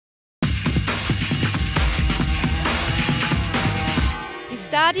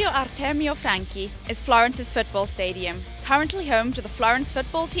Stadio Artemio Franchi is Florence's football stadium, currently home to the Florence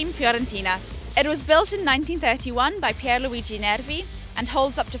football team Fiorentina. It was built in 1931 by Pierluigi Nervi and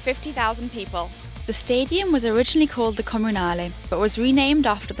holds up to 50,000 people. The stadium was originally called the Comunale, but was renamed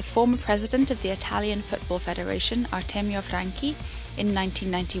after the former president of the Italian Football Federation, Artemio Franchi, in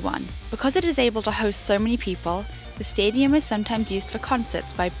 1991. Because it is able to host so many people, the stadium is sometimes used for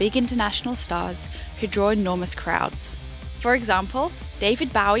concerts by big international stars who draw enormous crowds. For example,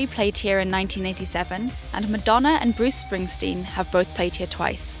 David Bowie played here in 1987, and Madonna and Bruce Springsteen have both played here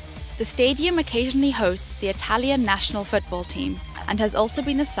twice. The stadium occasionally hosts the Italian national football team and has also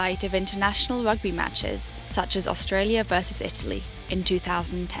been the site of international rugby matches, such as Australia versus Italy in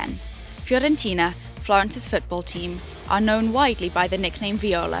 2010. Fiorentina, Florence's football team, are known widely by the nickname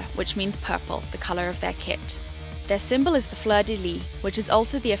Viola, which means purple, the colour of their kit. Their symbol is the fleur-de-lis, which is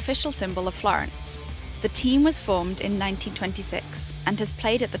also the official symbol of Florence. The team was formed in 1926 and has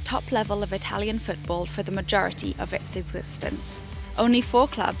played at the top level of Italian football for the majority of its existence. Only 4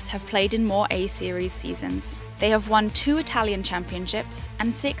 clubs have played in more A Series seasons. They have won 2 Italian championships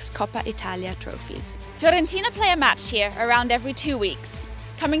and 6 Coppa Italia trophies. Fiorentina play a match here around every 2 weeks.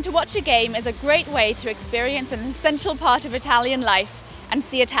 Coming to watch a game is a great way to experience an essential part of Italian life and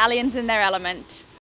see Italians in their element.